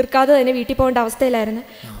തീർക്കാതെ തന്നെ വീട്ടിൽ പോകേണ്ട അവസ്ഥയിലായിരുന്നു.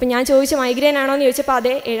 അപ്പം ഞാൻ ചോദിച്ചു മൈഗ്രെയിൻ ആണോ എന്ന് ചോദിച്ചപ്പോൾ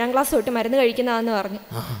അതെ, 7ാം ക്ലാസ് തൊട്ട് മരുന്ന് കഴിക്കുന്നതാണെന്ന് പറഞ്ഞു.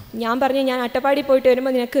 ഞാൻ പറഞ്ഞു ഞാൻ അട്ടപ്പാടി പോയിട്ട്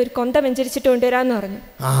വരുമ്പോൾ നിനക്ക് ഒരു കൊന്ത വെഞ്ചരിച്ചിട്ട് കൊണ്ടുവരാമെന്ന് പറഞ്ഞു.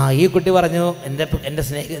 ഈ കുട്ടി പറഞ്ഞു,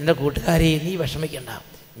 എൻ്റെ കൂട്ടുകാരി നീ വിഷമിക്കണ്ട,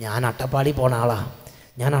 ഞാൻ അട്ടപ്പാടി പോണ ആളാ,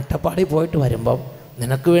 ഞാൻ അട്ടപ്പാടി പോയിട്ട് വരുമ്പം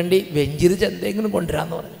നിനക്ക് വേണ്ടി വെഞ്ചിരിച്ച് എന്തെങ്കിലും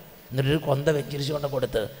കൊണ്ടുവരാമെന്ന് പറഞ്ഞു. എന്നിട്ടൊരു കൊന്ത വെഞ്ചിരിച്ച് കൊണ്ട്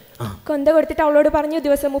കൊടുത്ത് കൊന്ത കൊടുത്തിട്ട് അവളോട് പറഞ്ഞു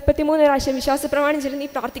ദിവസം 33 പ്രാവശ്യം വിശ്വാസ പ്രമാണം ചൊല്ലി നീ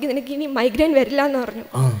പ്രാർത്ഥിക്കുന്ന നിനക്ക് ഇനി മൈഗ്രെയിൻ വരില്ല എന്ന് പറഞ്ഞു.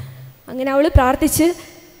 അങ്ങനെ അവള് പ്രാർത്ഥിച്ച്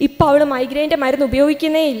ഇപ്പൊ അവള് മൈഗ്രെയിൻ്റെ മരുന്ന്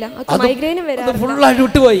ഉപയോഗിക്കുന്നേ ഇല്ല. മൈഗ്രെയിനും ഫുള്ളായിട്ട്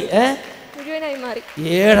വിട്ടുപോയി, മുഴുവനായി മാറി.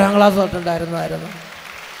 7ാം ക്ലാസ് തൊട്ടുണ്ടായിരുന്നു.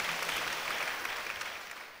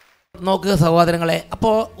 നോക്കുക സഹോദരങ്ങളെ,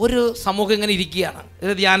 അപ്പോൾ ഒരു സമൂഹം ഇങ്ങനെ ഇരിക്കുകയാണ്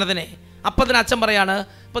ഒരു ധ്യാനത്തിനെ. അപ്പം തന്നെ അച്ഛൻ പറയാണ്,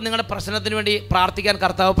 ഇപ്പം നിങ്ങളുടെ പ്രശ്നത്തിന് വേണ്ടി പ്രാർത്ഥിക്കാൻ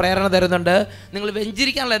കർത്താവ് പ്രേരണ തരുന്നുണ്ട്, നിങ്ങൾ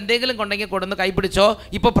വെഞ്ചിരിക്കാനുള്ള എന്തെങ്കിലും കൊണ്ടെങ്കിൽ കൊടുന്ന് കൈപിടിച്ചോ,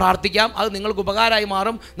 ഇപ്പോൾ പ്രാർത്ഥിക്കാം, അത് നിങ്ങൾക്ക് ഉപകാരമായി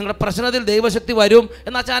മാറും, നിങ്ങളുടെ പ്രശ്നത്തിൽ ദൈവശക്തി വരും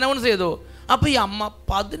എന്ന് അച്ഛൻ അനൗൺസ് ചെയ്തു. അപ്പോൾ ഈ അമ്മ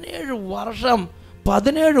 17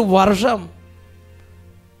 വർഷം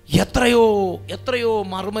എത്രയോ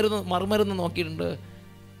മറുമരുന്ന് നോക്കിയിട്ടുണ്ട്.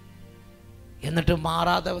 എന്നിട്ട്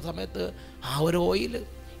മാറാത്ത സമയത്ത്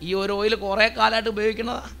ഈ ഒരു ഓയിൽ കുറേ കാലമായിട്ട്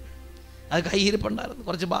ഉപയോഗിക്കണതാണ്. അത് കയ്യിരിപ്പുണ്ടായിരുന്നു,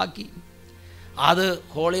 കുറച്ച് ബാക്കി. അത്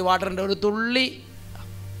ഹോളി വാട്ടറിൻ്റെ ഒരു തുള്ളി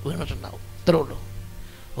വീണിട്ടുണ്ടാവും, ഇത്രേ ഉള്ളൂ.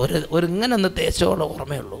 ഒരു ഇങ്ങനെ ഒന്ന് തേച്ചോളം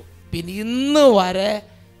ഓർമ്മയുള്ളൂ. പിന്നെ ഇന്ന് വരെ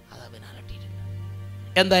അത് അവൻ അലട്ടിയിട്ടില്ല.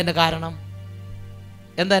 എന്താ എൻ്റെ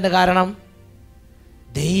കാരണം?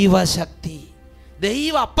 ദൈവശക്തി.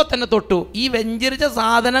 ദൈവം അപ്പം തന്നെ തൊട്ടു. ഈ വെഞ്ചരിച്ച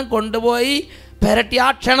സാധനം കൊണ്ടുപോയി പെരട്ടി ആ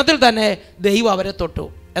ക്ഷണത്തിൽ തന്നെ ദൈവം അവരെ തൊട്ടു.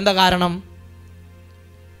 എന്താ കാരണം?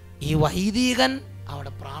 ഈ വൈദികൻ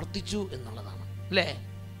അവിടെ പ്രാർത്ഥിച്ചു എന്നുള്ളതാണ് അല്ലേ?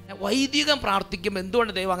 വൈദികൻ പ്രാർത്ഥിക്കുമ്പോൾ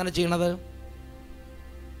എന്തുകൊണ്ട് ദൈവം അങ്ങനെ ചെയ്യണത്?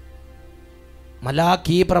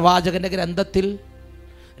 മലാക്കി പ്രവാചകന്റെ ഗ്രന്ഥത്തിൽ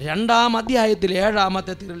 2-ാം അധ്യായത്തിൽ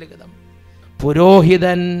 7-ാമത്തെ തിരുലിഖിതം,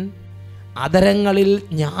 പുരോഹിതൻ അധരങ്ങളിൽ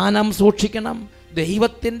ജ്ഞാനം സൂക്ഷിക്കണം.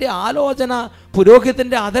 ദൈവത്തിൻ്റെ ആലോചന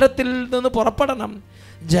പുരോഹിതൻ്റെ അധരത്തിൽ നിന്ന് പുറപ്പെടണം.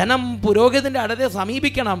 ജനം പുരോഹിതൻ്റെ അടുത്തെ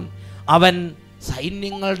സമീപിക്കണം. അവൻ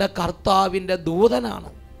സൈന്യങ്ങളുടെ കർത്താവിൻ്റെ ദൂതനാണ്.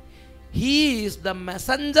 He is the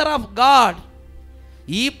messenger of god.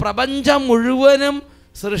 ഈ പ്രപഞ്ചം മുഴുവനും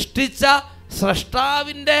സൃഷ്ടിച്ച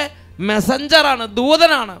സ്രഷ്ടാവിൻ്റെ മെസഞ്ചറാണ്,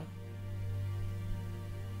 ദൂതനാണ്.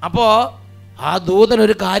 അപ്പോൾ ആ ദൂതൻ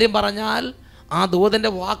ഒരു കാര്യം പറഞ്ഞാൽ ആ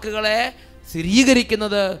ദൂതൻ്റെ വാക്കുകളെ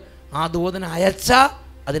സ്ഥിരീകരിക്കുന്നത് ആ ദൂതൻ അയച്ച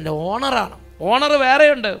അതിൻ്റെ ഓണറാണ്. ഓണർ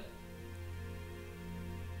വേറെയുണ്ട്.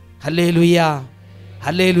 Hallelujah,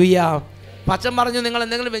 hallelujah. അച്ഛൻ പറഞ്ഞു നിങ്ങൾ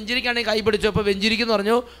എന്തെങ്കിലും വെഞ്ചിരിക്കുകയാണെങ്കിൽ കൈ പിടിച്ചു. അപ്പോൾ വെഞ്ചിരിക്കുന്നു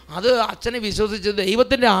പറഞ്ഞു. അത് അച്ഛനെ വിശ്വസിച്ച്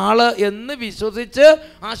ദൈവത്തിൻ്റെ ആള് എന്ന് വിശ്വസിച്ച്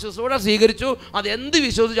ആ ശുശ്രൂഷ സ്വീകരിച്ചു. അത് എന്ത്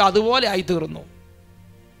വിശ്വസിച്ചു അതുപോലെ ആയിത്തീർന്നു.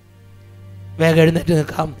 വേഗം എഴുന്നേറ്റ്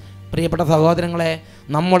നിൽക്കാം. പ്രിയപ്പെട്ട സഹോദരങ്ങളെ,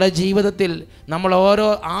 നമ്മുടെ ജീവിതത്തിൽ നമ്മൾ ഓരോ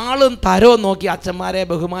ആളും തരവും നോക്കി അച്ഛന്മാരെ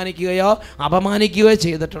ബഹുമാനിക്കുകയോ അപമാനിക്കുകയോ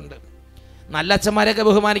ചെയ്തിട്ടുണ്ട്. നല്ല അച്ഛന്മാരെയൊക്കെ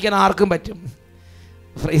ബഹുമാനിക്കാൻ ആർക്കും പറ്റും,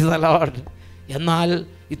 പ്രൈസ് ദി ലോർഡ്. എന്നാൽ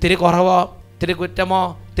ഇത്തിരി കുറവോ ഇത്തിരി കുറ്റമോ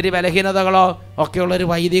ഇത്തിരി ബലഹീനതകളോ ഒക്കെയുള്ളൊരു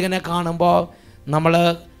വൈദികനെ കാണുമ്പോൾ നമ്മൾ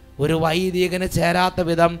ഒരു വൈദികന് ചേരാത്ത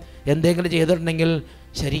വിധം എന്തെങ്കിലും ചെയ്തിട്ടുണ്ടെങ്കിൽ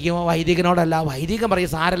ശരിക്കും വൈദികനോടല്ല, വൈദികൻ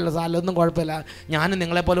പറയും സാരല്ല ഒന്നും കുഴപ്പമില്ല, ഞാനും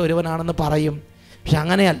നിങ്ങളെപ്പോലെ ഒരുവനാണെന്ന് പറയും. പക്ഷെ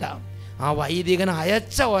അങ്ങനെയല്ല. ആ വൈദികൻ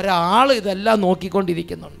അയച്ച ഒരാൾ ഇതെല്ലാം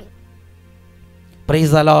നോക്കിക്കൊണ്ടിരിക്കുന്നുണ്ട്.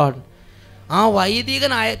 Price the Lord. ആ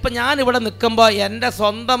വൈദികൻ ഇപ്പം ഞാനിവിടെ നിൽക്കുമ്പോൾ എൻ്റെ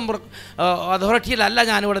സ്വന്തം അതോറിറ്റിയിലല്ല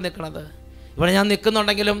ഞാനിവിടെ നിൽക്കുന്നത്. ഇവിടെ ഞാൻ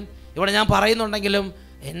നിൽക്കുന്നുണ്ടെങ്കിലും ഇവിടെ ഞാൻ പറയുന്നുണ്ടെങ്കിലും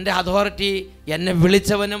എൻ്റെ അതോറിറ്റി എന്നെ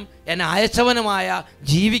വിളിച്ചവനും എന്നെ അയച്ചവനുമായ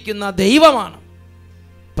ജീവിക്കുന്ന ദൈവമാണ്.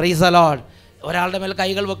 Praise the lord. ഒരാളുടെ മേൽ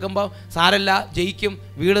കൈകൾ വെക്കുമ്പോൾ സാരല്ല, ജയിക്കും,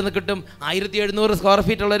 വീട് കിട്ടും. 1700 സ്ക്വയർ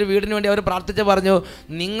ഫീറ്റ് ഉള്ളൊരു വീടിന് വേണ്ടി അവർ പ്രാർത്ഥിച്ച് പറഞ്ഞു,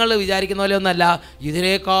 നിങ്ങൾ വിചാരിക്കുന്ന പോലെ ഒന്നല്ല,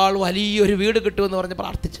 ഇതിനേക്കാൾ വലിയൊരു വീട് കിട്ടുമെന്ന് പറഞ്ഞ്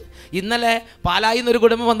പ്രാർത്ഥിച്ചു. ഇന്നലെ പാലായിൽ നിന്നൊരു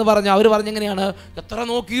കുടുംബം വന്ന് പറഞ്ഞു, അവർ പറഞ്ഞെങ്ങനെയാണ്, എത്ര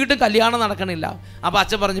നോക്കിയിട്ടും കല്യാണം നടക്കണില്ല. അപ്പോൾ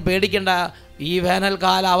അച്ഛൻ പറഞ്ഞു പേടിക്കേണ്ട, ഈ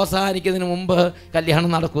വേനൽക്കാലം അവസാനിക്കുന്നതിന് മുമ്പ് കല്യാണം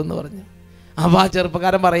നടക്കുമെന്ന് പറഞ്ഞു. അപ്പോൾ ആ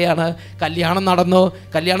ചെറുപ്പക്കാരൻ പറയാണ്, കല്യാണം നടന്നു,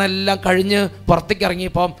 കല്യാണം എല്ലാം കഴിഞ്ഞ് പുറത്തേക്ക്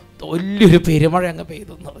ഇറങ്ങിയപ്പം വലിയൊരു പെരുമഴ അങ്ങ്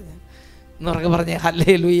പെയ്തു എന്ന് പറഞ്ഞ്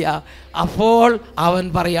ഹല്ലേലൂയ. അപ്പോൾ അവൻ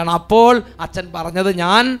പറയാണ്, അപ്പോൾ അച്ഛൻ പറഞ്ഞത്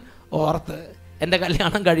ഞാൻ ഓർത്ത്. എൻ്റെ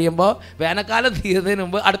കല്യാണം കഴിയുമ്പോൾ വേനൽക്കാലം തീരുന്നതിന്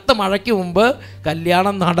മുമ്പ്, അടുത്ത മഴയ്ക്ക് മുമ്പ്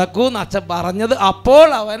കല്യാണം നടക്കൂ എന്ന് അച്ഛൻ പറഞ്ഞത് അപ്പോൾ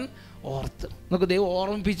അവൻ ഓർത്ത്. നമുക്ക് ദൈവം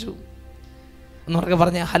ഓർമ്മിപ്പിച്ചു എന്നൊക്കെ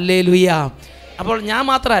പറഞ്ഞ് ഹല്ലേലൂയ. അപ്പോൾ ഞാൻ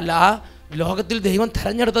മാത്രമല്ല, ലോകത്തിൽ ദൈവം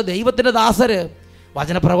തിരഞ്ഞെടുത്ത ദൈവത്തിൻ്റെ ദാസര്,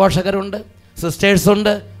 വചനപ്രഘോഷകരുണ്ട്,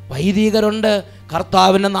 സിസ്റ്റേഴ്സുണ്ട്, വൈദികരുണ്ട്,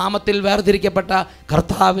 കർത്താവിൻ്റെ നാമത്തിൽ വേർതിരിക്കപ്പെട്ട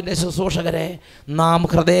കർത്താവിൻ്റെ ശുശ്രൂഷകരെ നാം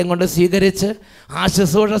ഹൃദയം കൊണ്ട് സ്വീകരിച്ച് ആ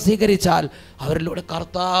ശുശ്രൂഷ സ്വീകരിച്ചാൽ അവരിലൂടെ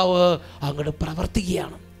കർത്താവ് അങ്ങോട്ട്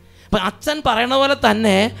പ്രവർത്തിക്കുകയാണ്. അപ്പം അച്ഛൻ പറയണ പോലെ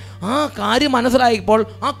തന്നെ ആ കാര്യം മനസ്സിലായപ്പോൾ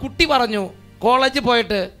ആ കുട്ടി പറഞ്ഞു, കോളേജിൽ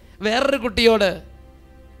പോയിട്ട് വേറൊരു കുട്ടിയോട്,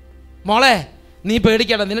 മോളെ നീ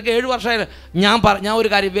പേടിക്കണം, നിനക്ക് 7 വർഷമായി, ഞാൻ ഒരു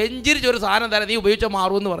കാര്യം വെഞ്ചിരിച്ചൊരു സാധനം തരാം, നീ ഉപയോഗിച്ചാൽ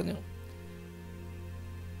മാറുമെന്ന് പറഞ്ഞു.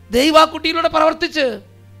 ദൈവ ആ കുട്ടിയിലൂടെ പ്രവർത്തിച്ച്.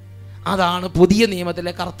 അതാണ് പുതിയ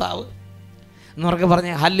നിയമത്തിലെ കർത്താവ് എന്നൊക്കെ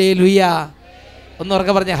പറഞ്ഞ് ഹല്ലേലൂയ.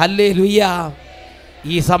 ഒന്നുറക്കെ പറഞ്ഞ് ഹല്ലേലൂയ.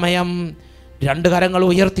 ഈ സമയം 2 കരങ്ങൾ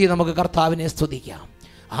ഉയർത്തി നമുക്ക് കർത്താവിനെ സ്തുതിക്കാം.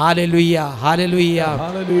 ഹല്ലേലൂയ, ഹല്ലേലൂയ,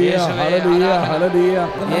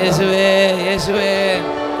 യേശുവേ, യേശുവേ,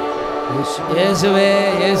 യേശുവേ,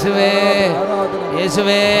 യേശുവേ,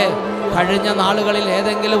 യേശുവേ. കഴിഞ്ഞ നാളുകളിൽ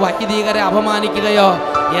ഏതെങ്കിലും വൈദികരെ അപമാനിക്കുകയോ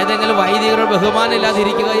ഏതെങ്കിലും വൈദികരെ ബഹുമാനം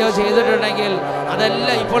ഇല്ലാതിരിക്കുകയോ ചെയ്തിട്ടുണ്ടെങ്കിൽ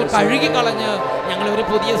അതെല്ലാം ഇപ്പോൾ കഴുകിക്കളഞ്ഞ് ഞങ്ങളൊരു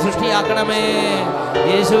പുതിയ സൃഷ്ടിയാക്കണമേ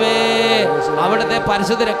യേശുവേ. അവിടുത്തെ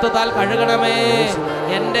പരിശുദ്ധ രക്തത്താൽ കഴുകണമേ.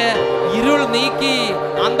 എൻ്റെ ഇരുൾ നീക്കി,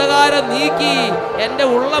 അന്ധകാരം നീക്കി, എൻ്റെ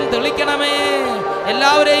ഉള്ളം തെളിക്കണമേ.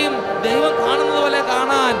 എല്ലാവരെയും ദൈവം കാണുന്നത് പോലെ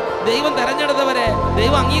കാണാൻ, ദൈവം തെരഞ്ഞെടുത്തവരെ,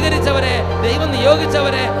 ദൈവം അംഗീകരിച്ചവരെ, ദൈവം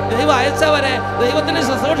നിയോഗിച്ചവരെ, ദൈവം അയച്ചവരെ, ദൈവത്തിന്റെ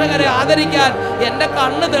ശുശ്രൂഷകരെ ആദരിക്കാൻ എൻ്റെ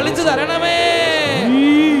കണ്ണ് തെളിച്ചു തരണമേ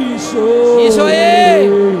ഈശോയേ.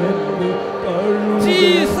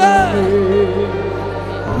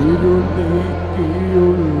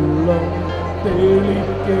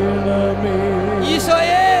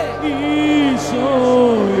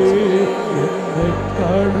 ഈശോയേ,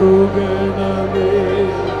 കഴുകണമേ,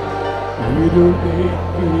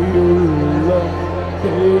 ഇരുനീക്കിയുള്ള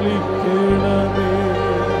തെളിക്കണമേ.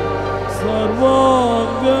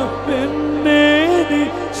 സർവാംഗ എന്നെ നീ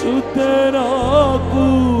ശുദ്ധനാക്കൂ,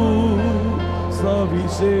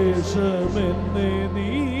 സവിശേഷമെന്നെ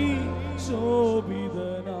നീ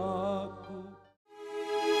ശോഭിതനാക്കൂ.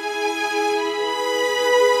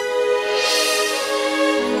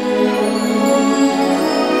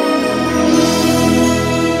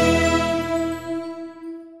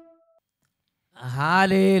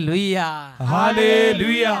 Hallelujah,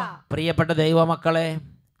 hallelujah. പ്രിയപ്പെട്ട ദൈവമക്കളെ,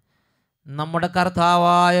 നമ്മുടെ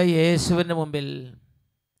കർത്താവായ യേശുവിൻ്റെ മുമ്പിൽ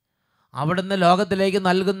അവിടുന്ന് ലോകത്തിലേക്ക്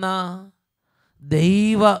നൽകുന്ന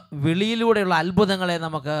ദൈവ വിളിയിലൂടെയുള്ള അത്ഭുതങ്ങളെ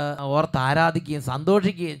നമുക്ക് ഓർത്ത് ആരാധിക്കുകയും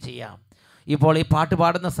സന്തോഷിക്കുകയും ചെയ്യാം. ഇപ്പോൾ ഈ പാട്ട്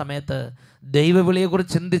പാടുന്ന സമയത്ത്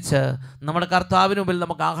ദൈവവിളിയെക്കുറിച്ച് ചിന്തിച്ച് നമ്മുടെ കർത്താവിന് മുമ്പിൽ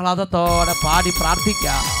നമുക്ക് ആഹ്ലാദത്തോടെ പാടി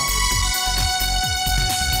പ്രാർത്ഥിക്കാം.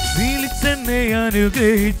 വിളിച്ചെന്നെ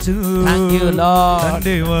അനുഗ്രഹിച്ചു,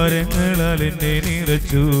 തന്റെ വരങ്ങളാൽ എന്നെ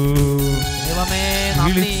നിറച്ചു.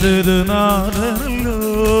 വിളിച്ചത് നാഥനല്ലോ,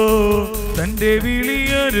 തന്റെ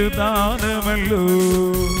വിളിയൊരു ദാനമല്ലോ.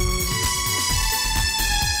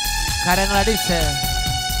 കരങ്ങളടിച്ച്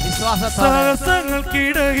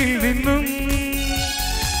വിശ്വാസങ്ങൾക്കിടയിൽ നിന്നും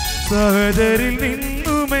സഹചരിൽ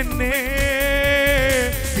നിന്നും എന്നെ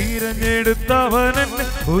തിരഞ്ഞെടുത്തവനെ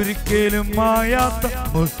ഒരിക്കലും മായാത്ത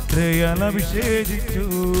മുദ്രയാൽ അഭിഷേചിച്ചു,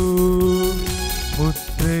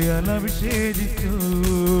 മുദ്രയാൽ അഭിഷേചിച്ചു,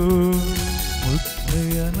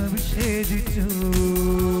 മുദ്രയാൽ അഭിഷേചിച്ചു.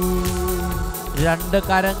 2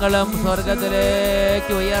 കരങ്ങളും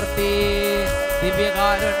സ്വർഗത്തിലേക്ക് ഉയർത്തി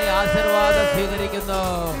ദിവ്യകാരുണ്യ ആശീർവാദം സ്വീകരിക്കുന്നു.